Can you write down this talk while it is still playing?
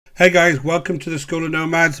Hey guys, welcome to the School of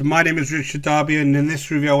Nomads. My name is Richard Darby, and in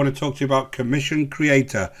this review I want to talk to you about Commission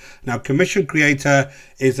Creator. Now, Commission Creator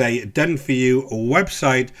is a done-for-you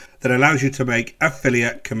website that allows you to make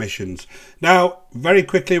affiliate commissions. Now, very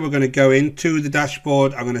quickly we're going to go into the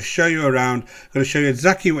dashboard. I'm going to show you around. I'm going to show you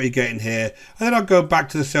exactly what you're getting here, and then I'll go back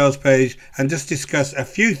to the sales page and just discuss a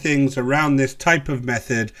few things around this type of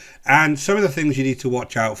method and some of the things you need to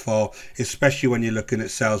watch out for, especially when you're looking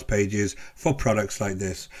at sales pages for products like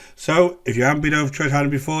this. So if you haven't been over to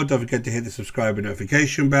Trade before, don't forget to hit the subscribe and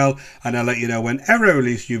notification bell, and I'll let you know whenever I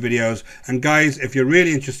release new videos. And guys, if you're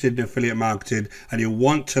really interested in affiliate marketing and you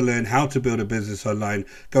want to learn how to build a business online,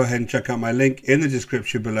 go ahead and check out my link in the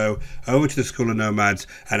description below over to the School of Nomads,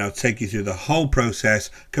 and I'll take you through the whole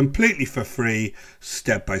process completely for free,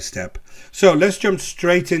 step by step. So let's jump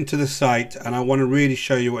straight into the site, and I want to really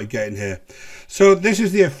show you what you're getting here. So this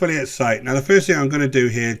is the affiliate site. Now the first thing I'm going to do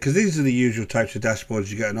here, because these are the usual types of dashboards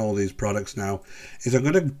you get in all these products now, is I'm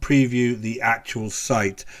going to preview the actual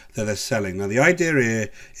site that they're selling. Now the idea here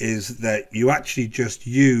is that you actually just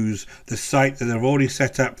use the site that they've already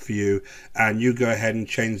set up for you, and you go ahead and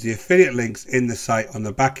change the affiliate links in the site on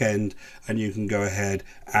the back end, and you can go ahead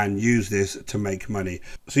and use this to make money.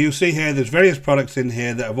 So you'll see here there's various products in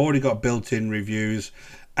here that have already got built-in reviews.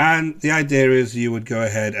 And the idea is you would go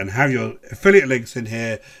ahead and have your affiliate links in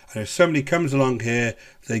here, and if somebody comes along here,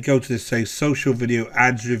 they go to this, say, social video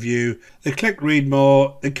ads review, they click read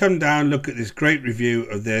more, they come down, look at this great review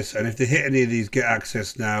of this, and if they hit any of these get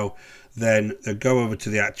access now, then they'll go over to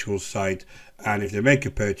the actual site, and if they make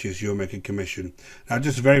a purchase, you'll make a commission. Now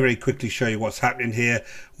just very quickly show you what's happening here.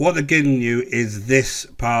 What they're giving you is this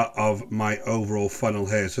part of my overall funnel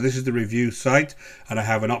here. So this is the review site, and I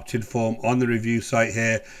have an opt-in form on the review site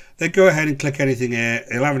here. They go ahead and click anything here,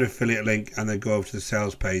 it'll have an affiliate link, and then go over to the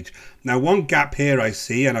sales page. Now one gap here I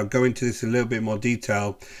see, and I'll go into this in a little bit more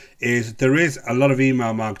detail, is there is a lot of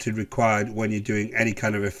email marketing required when you're doing any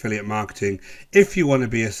kind of affiliate marketing if you want to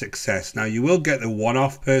be a success. Now you will get the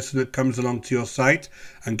one-off person that comes along to your site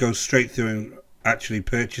and goes straight through and actually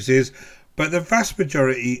purchases, but the vast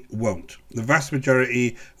majority won't. The vast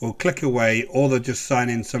majority will click away, or they'll just sign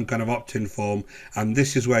in some kind of opt-in form, and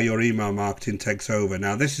this is where your email marketing takes over.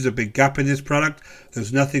 Now this is a big gap in this product.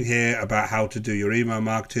 There's nothing here about how to do your email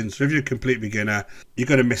marketing, so if you're a complete beginner, you're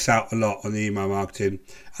going to miss out a lot on the email marketing.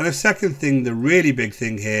 And the second thing, the really big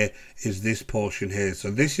thing here, is this portion here. So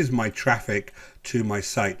this is my traffic to my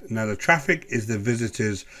site. Now the traffic is the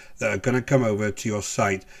visitors that are going to come over to your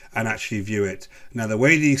site and actually view it. Now the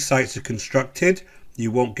way these sites are constructed, you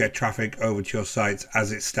won't get traffic over to your sites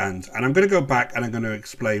as it stands, and I'm going to go back and I'm going to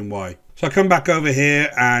explain why. So I come back over here,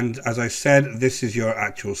 and as I said, this is your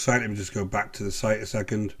actual site. Let me just go back to the site a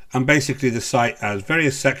second. And basically the site has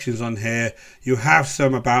various sections on here. You have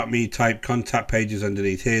some about me type contact pages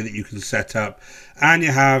underneath here that you can set up, and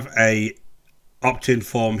you have a opt-in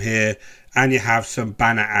form here, and you have some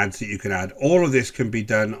banner ads that you can add. All of this can be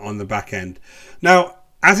done on the back end. Now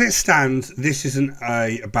as it stands, this isn't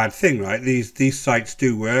a bad thing, right? These sites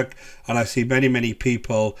do work, and I see many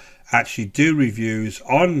people actually do reviews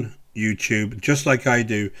on YouTube just like I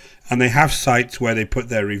do, and they have sites where they put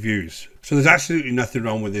their reviews. So there's absolutely nothing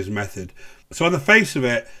wrong with this method. So on the face of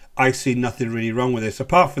it, I see nothing really wrong with this,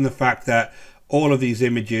 apart from the fact that all of these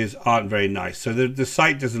images aren't very nice. So the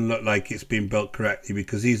site doesn't look like it's been built correctly,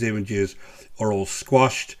 because these images are all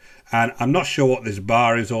squashed. And I'm not sure what this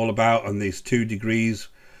bar is all about on these 2 degrees.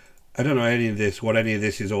 I don't know what any of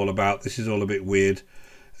this is all about. This is all a bit weird.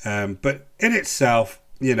 But in itself,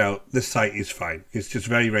 you know, the site is fine. It's just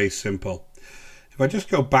very simple. If I just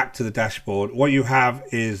go back to the dashboard, what you have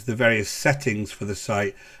is the various settings for the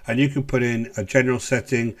site. And you can put in a general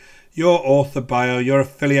setting, your author bio, your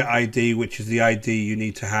affiliate ID, which is the ID you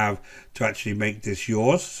need to have to actually make this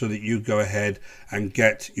yours, so that you go ahead and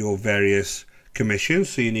get your various commissions.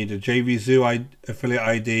 So you need a JVZoo affiliate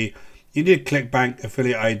ID, you need a clickbank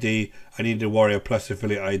affiliate ID, and you need a Warrior Plus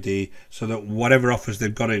affiliate ID, so that whatever offers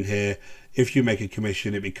they've got in here, if you make a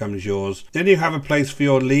commission, it becomes yours. Then you have a place for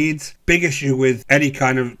your leads. Big issue with any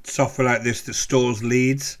kind of software like this that stores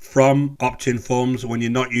leads from opt-in forms when you're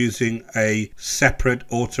not using a separate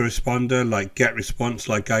autoresponder like GetResponse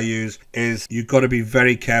like I use, is you've got to be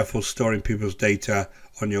very careful storing people's data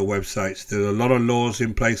on your websites. There are a lot of laws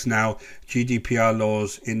in place now, GDPR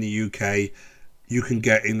laws in the UK. You can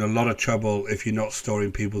get in a lot of trouble if you're not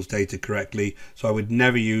storing people's data correctly. So I would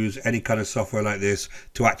never use any kind of software like this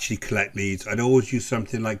to actually collect leads. I'd always use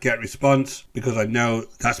something like GetResponse, because I know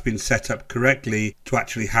that's been set up correctly to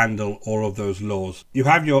actually handle all of those laws. You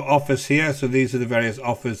have your offers here. So these are the various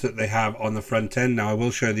offers that they have on the front end. Now I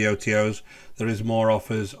will show the OTOs. There is more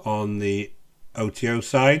offers on the OTO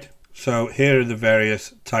side. So here are the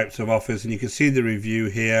various types of offers, and you can see the review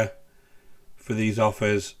here for these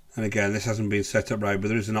offers. And again, this hasn't been set up right, but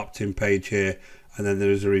there is an opt-in page here, and then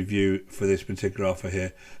there is a review for this particular offer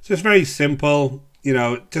here. So it's very simple. You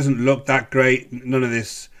know, it doesn't look that great. None of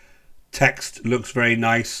this text looks very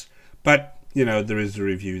nice, but you know, there is a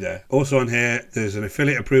review there. Also on here, there's an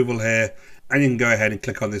affiliate approval here, and you can go ahead and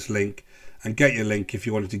click on this link and get your link if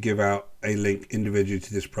you wanted to give out a link individually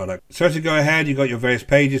to this product. So as you go ahead, you've got your various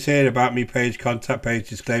pages here, about me page, contact page,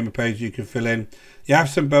 disclaimer page you can fill in. You have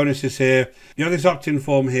some bonuses here. You have this opt-in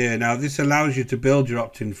form here. Now this allows you to build your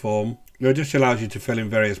opt-in form. It just allows you to fill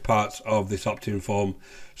in various parts of this opt-in form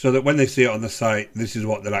so that when they see it on the site, this is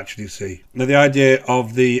what they'll actually see. Now the idea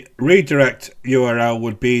of the redirect URL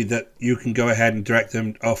would be that you can go ahead and direct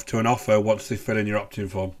them off to an offer once they fill in your opt-in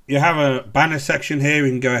form. You have a banner section here.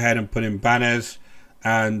 You can go ahead and put in banners,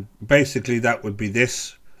 and basically that would be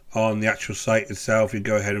this on the actual site itself. You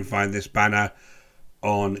go ahead and find this banner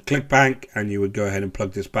on ClickBank, and you would go ahead and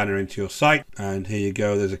plug this banner into your site. And here you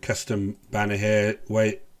go. There's a custom banner here where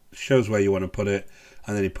it shows where you want to put it,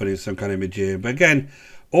 and then you put in some kind of image here. But again,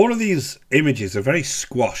 all of these images are very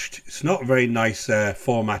squashed. It's not a very nice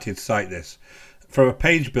formatted site, this. For a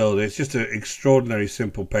page builder, it's just an extraordinary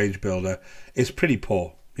simple page builder. It's pretty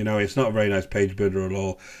poor. You know, it's not a very nice page builder at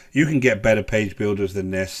all. You can get better page builders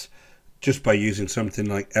than this just by using something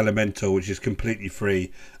like Elementor, which is completely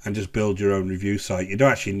free, and just build your own review site. You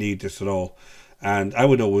don't actually need this at all. And I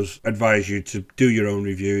would always advise you to do your own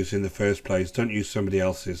reviews in the first place. Don't use somebody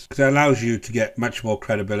else's, because it allows you to get much more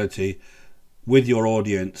credibility with your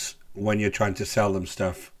audience when you're trying to sell them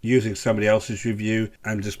stuff. Using somebody else's review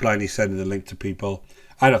and just blindly sending the link to people,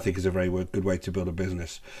 I don't think is a very good way to build a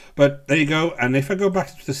business. But there you go. And if I go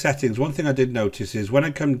back to the settings, one thing I did notice is when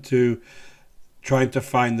I come to trying to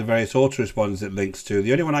find the various autoresponders it links to,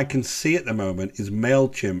 the only one I can see at the moment is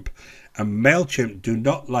MailChimp. And MailChimp do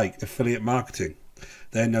not like affiliate marketing.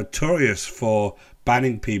 They're notorious for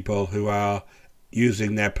banning people who are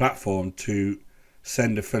using their platform to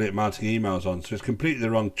send affiliate marketing emails on. So it's completely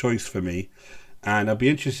the wrong choice for me. And I'll be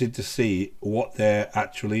interested to see what their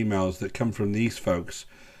actual emails that come from these folks,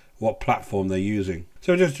 what platform they're using.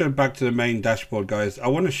 So just jump back to the main dashboard, guys. I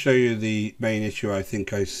want to show you the main issue I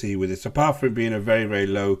think I see with this. Apart from it being a very, very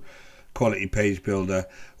low quality page builder,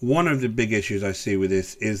 one of the big issues I see with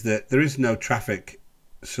this is that there is no traffic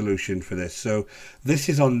solution for this. So this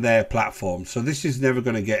is on their platform, so this is never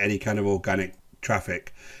going to get any kind of organic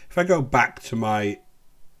traffic. If I go back to my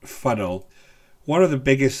funnel, one of the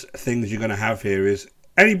biggest things you're going to have here is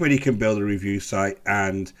anybody can build a review site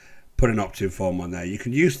and put an opt-in form on there. You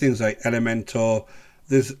can use things like Elementor.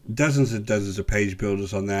 There's dozens and dozens of page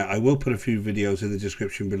builders on there. I will put a few videos in the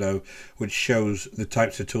description below which shows the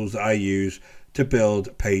types of tools that I use to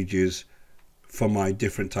build pages for my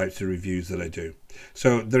different types of reviews that I do.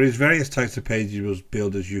 So there is various types of page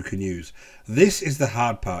builders you can use. This is the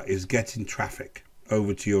hard part, is getting traffic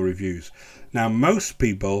over to your reviews. Now most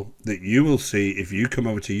people that you will see if you come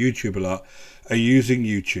over to YouTube a lot are using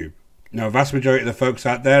YouTube. Now a vast majority of the folks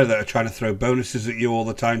out there that are trying to throw bonuses at you all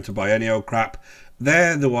the time to buy any old crap,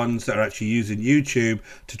 they're the ones that are actually using YouTube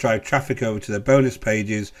to drive traffic over to their bonus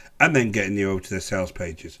pages and then getting you over to their sales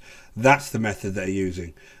pages. That's the method they're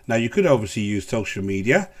using. Now you could obviously use social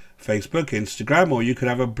media, Facebook, Instagram, or you could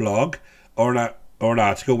have a blog or an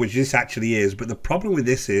article, which this actually is. But the problem with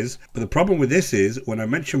this is when I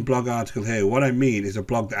mention blog article here, what I mean is a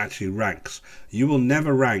blog that actually ranks. You will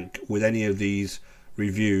never rank with any of these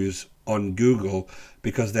reviews on Google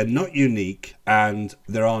because they're not unique and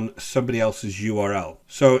they're on somebody else's URL.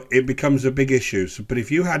 So it becomes a big issue. But if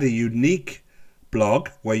you had a unique blog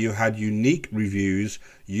where you had unique reviews,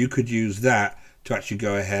 you could use that to actually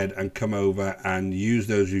go ahead and come over and use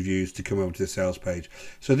those reviews to come over to the sales page.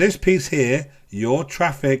 So this piece here, your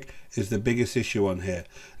traffic, is the biggest issue on here.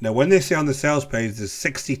 Now when they say on the sales page there's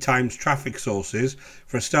 60 times traffic sources,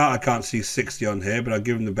 for a start I can't see 60 on here, but I'll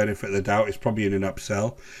give them the benefit of the doubt. It's probably in an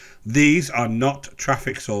upsell. These are not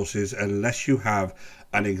traffic sources unless you have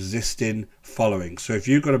an existing following. So if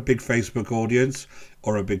you've got a big Facebook audience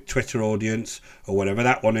or a big Twitter audience or whatever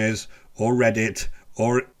that one is, or Reddit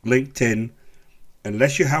or LinkedIn,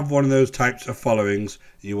 unless you have one of those types of followings,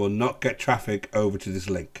 you will not get traffic over to this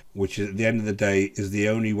link, which at the end of the day is the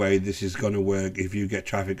only way this is going to work if you get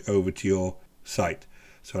traffic over to your site.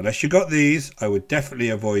 So unless you got these, I would definitely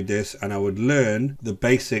avoid this, and I would learn the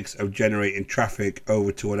basics of generating traffic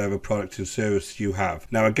over to whatever product and service you have.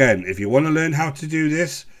 Now again, if you want to learn how to do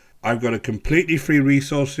this, I've got a completely free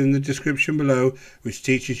resource in the description below which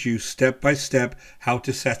teaches you step by step how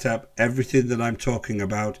to set up everything that I'm talking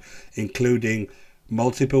about, including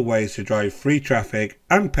multiple ways to drive free traffic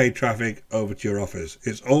and paid traffic over to your offers.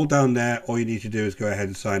 It's all down there. All you need to do is go ahead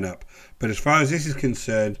and sign up. But as far as this is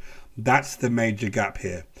concerned, that's the major gap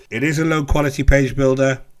here. It is a low quality page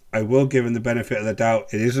builder. I will give him the benefit of the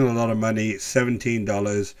doubt. It isn't a lot of money. It's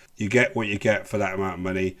 $17. You get what you get for that amount of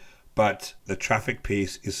money. But the traffic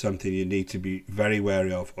piece is something you need to be very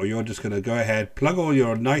wary of, or you're just going to go ahead, plug all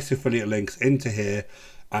your nice affiliate links into here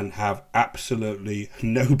and have absolutely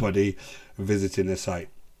nobody visiting the site.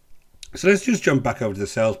 So let's just jump back over to the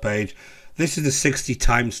sales page. This is the 60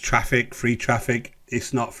 times traffic, free traffic.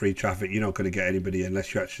 It's not free traffic. You're not going to get anybody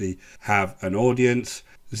unless you actually have an audience.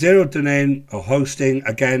 Zero domain or hosting.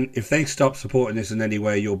 Again, if they stop supporting this in any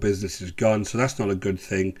way, your business is gone. So that's not a good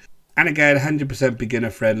thing. And again, 100% beginner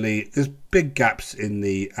friendly. There's big gaps in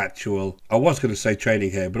the actual, I was going to say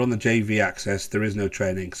training here, but on the JV access, there is no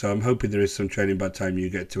training. So I'm hoping there is some training by the time you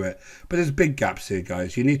get to it. But there's big gaps here,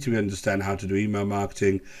 guys. You need to understand how to do email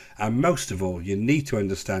marketing. And most of all, you need to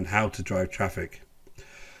understand how to drive traffic.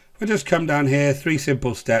 We'll just come down here, 3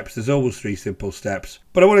 simple steps. There's always 3 simple steps.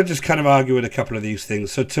 But I want to just kind of argue with a couple of these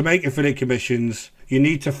things. So to make affiliate commissions, you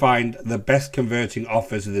need to find the best converting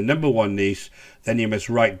offers in the #1 niche. Then you must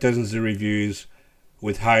write dozens of reviews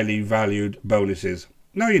with highly valued bonuses.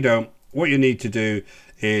 No, you don't. What you need to do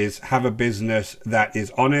is have a business that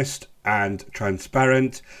is honest and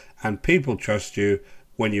transparent, and people trust you.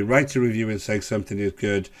 When you write a review and say something is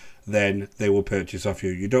good, then they will purchase off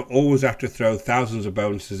you. You don't always have to throw thousands of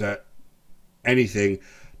bonuses at anything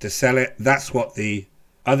to sell it. That's what the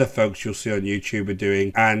other folks you'll see on YouTube are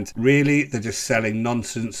doing, and really they're just selling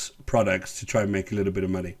nonsense products to try and make a little bit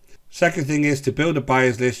of money. Second thing is, to build a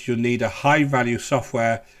buyers list, you'll need a high value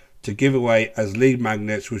software to give away as lead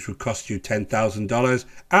magnets, which would cost you $10,000.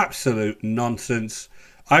 Absolute nonsense.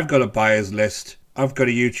 I've got a buyers list. I've got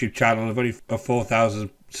a YouTube channel. I've only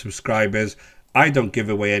 4,000 subscribers. I don't give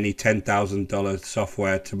away any $10,000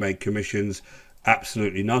 software to make commissions.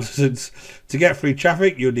 Absolutely nonsense. To get free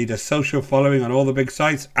traffic, you'll need a social following on all the big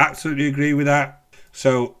sites. Absolutely agree with that.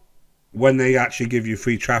 So when they actually give you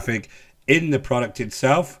free traffic in the product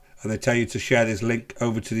itself, and they tell you to share this link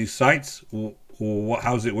over to these sites, or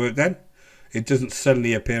how does it work then? It doesn't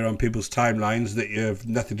suddenly appear on people's timelines that you have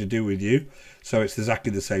nothing to do with you. So it's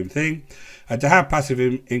exactly the same thing. And to have passive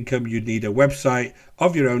income, you need a website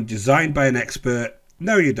of your own designed by an expert.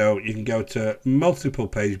 No, you don't. You can go to multiple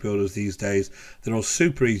page builders these days. They're all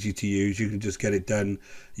super easy to use. You can just get it done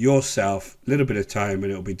yourself, a little bit of time,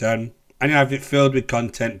 and it'll be done. And you have it filled with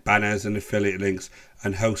content, banners, and affiliate links,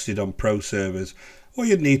 and hosted on pro servers. Or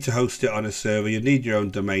you'd need to host it on a server. You'd need your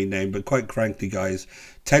own domain name. But quite frankly, guys,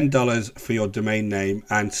 $10 for your domain name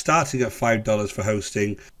and starting at $5 for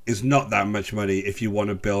hosting is not that much money if you want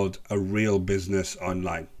to build a real business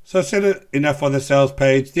online. So I've said enough on the sales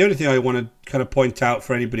page. The only thing I want to kind of point out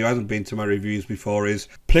for anybody who hasn't been to my reviews before is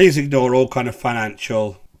please ignore all kind of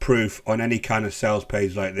financial proof on any kind of sales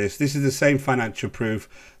page like this. This is the same financial proof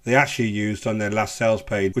they actually used on their last sales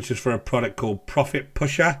page, which is for a product called Profit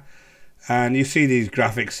Pusher. And you see these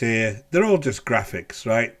graphics here. They're all just graphics,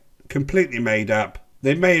 right? Completely made up.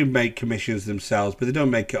 They may make commissions themselves, but they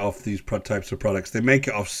don't make it off these types of products. They make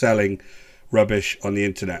it off selling rubbish on the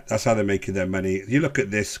internet. That's how they're making their money. You look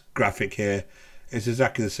at this graphic here, it's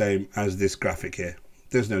exactly the same as this graphic here.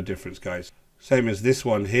 There's no difference, guys. Same as this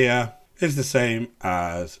one here is the same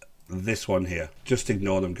as this one here. Just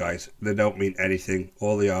ignore them, guys. They don't mean anything.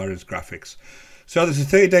 All they are is graphics. So there's a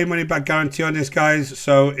 30-day money-back guarantee on this, guys.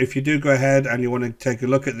 So if you do go ahead and you want to take a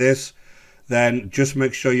look at this, then just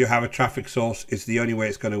make sure you have a traffic source. It's the only way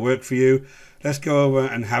it's going to work for you. Let's go over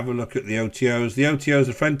and have a look at the OTOs. The OTOs,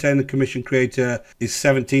 the front-end and commission creator, is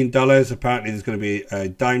 $17. Apparently there's going to be a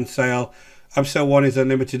dime sale. Upsell 1 is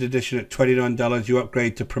unlimited edition at $29. You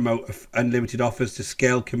upgrade to promote unlimited offers to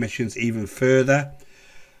scale commissions even further.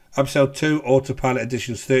 Upsell 2, Autopilot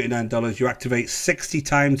edition is $39. You activate 60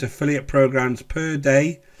 times affiliate programs per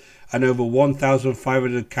day and over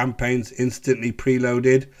 1,500 campaigns instantly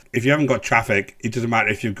preloaded. If you haven't got traffic, it doesn't matter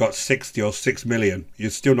if you've got 60 or 6 million. You're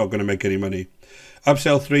still not going to make any money.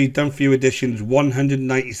 Upsell 3, DoneForYou edition is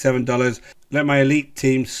 $197. Let my elite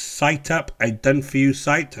team site up a DoneForYou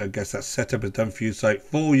site. I guess that's set up a DoneForYou site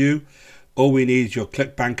for you. All we need is your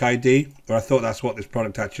ClickBank ID, or I thought that's what this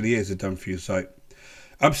product actually is, a DoneForYou site.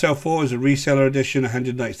 Upsell 4 is a reseller edition,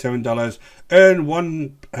 $197. Earn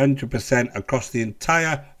 100% across the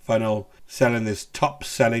entire funnel, selling this top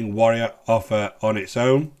selling warrior offer on its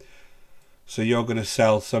own. So you're going to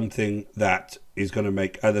sell something that is going to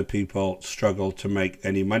make other people struggle to make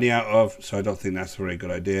any money out of. So I don't think that's a very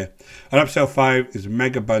good idea. And Upsell 5 is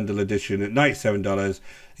MegaBundle edition at $97.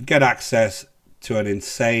 You get access to an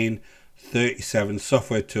insane 37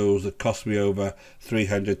 software tools that cost me over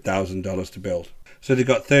 $300,000 to build. So they've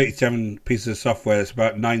got 37 pieces of software that's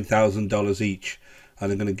about $9,000 each, and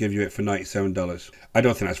they're going to give you it for $97. I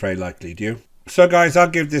don't think that's very likely, do you? So guys, I'll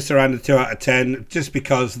give this around a 2 out of 10 just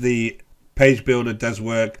because the page builder does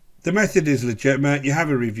work. The method is legitimate. You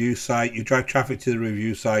have a review site, you drive traffic to the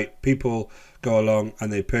review site, people go along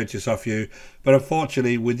and they purchase off you. But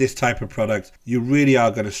unfortunately, with this type of product, you really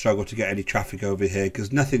are going to struggle to get any traffic over here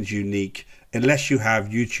because nothing's unique unless you have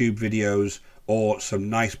YouTube videos or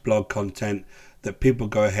some nice blog content that people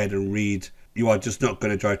go ahead and read. You are just not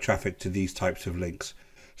going to drive traffic to these types of links.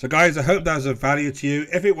 So guys, I hope that was of value to you.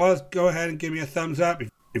 If it was, go ahead and give me a thumbs up.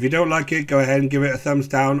 If you don't like it, go ahead and give it a thumbs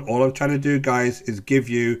down. All I'm trying to do, guys, is give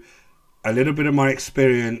you a little bit of my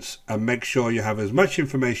experience and make sure you have as much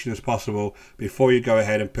information as possible before you go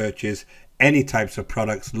ahead and purchase any types of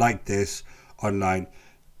products like this online.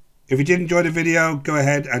 If you did enjoy the video, go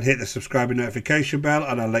ahead and hit the subscribe and notification bell,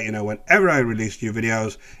 and I'll let you know whenever I release new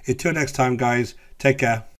videos. Until next time, guys, take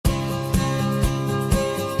care.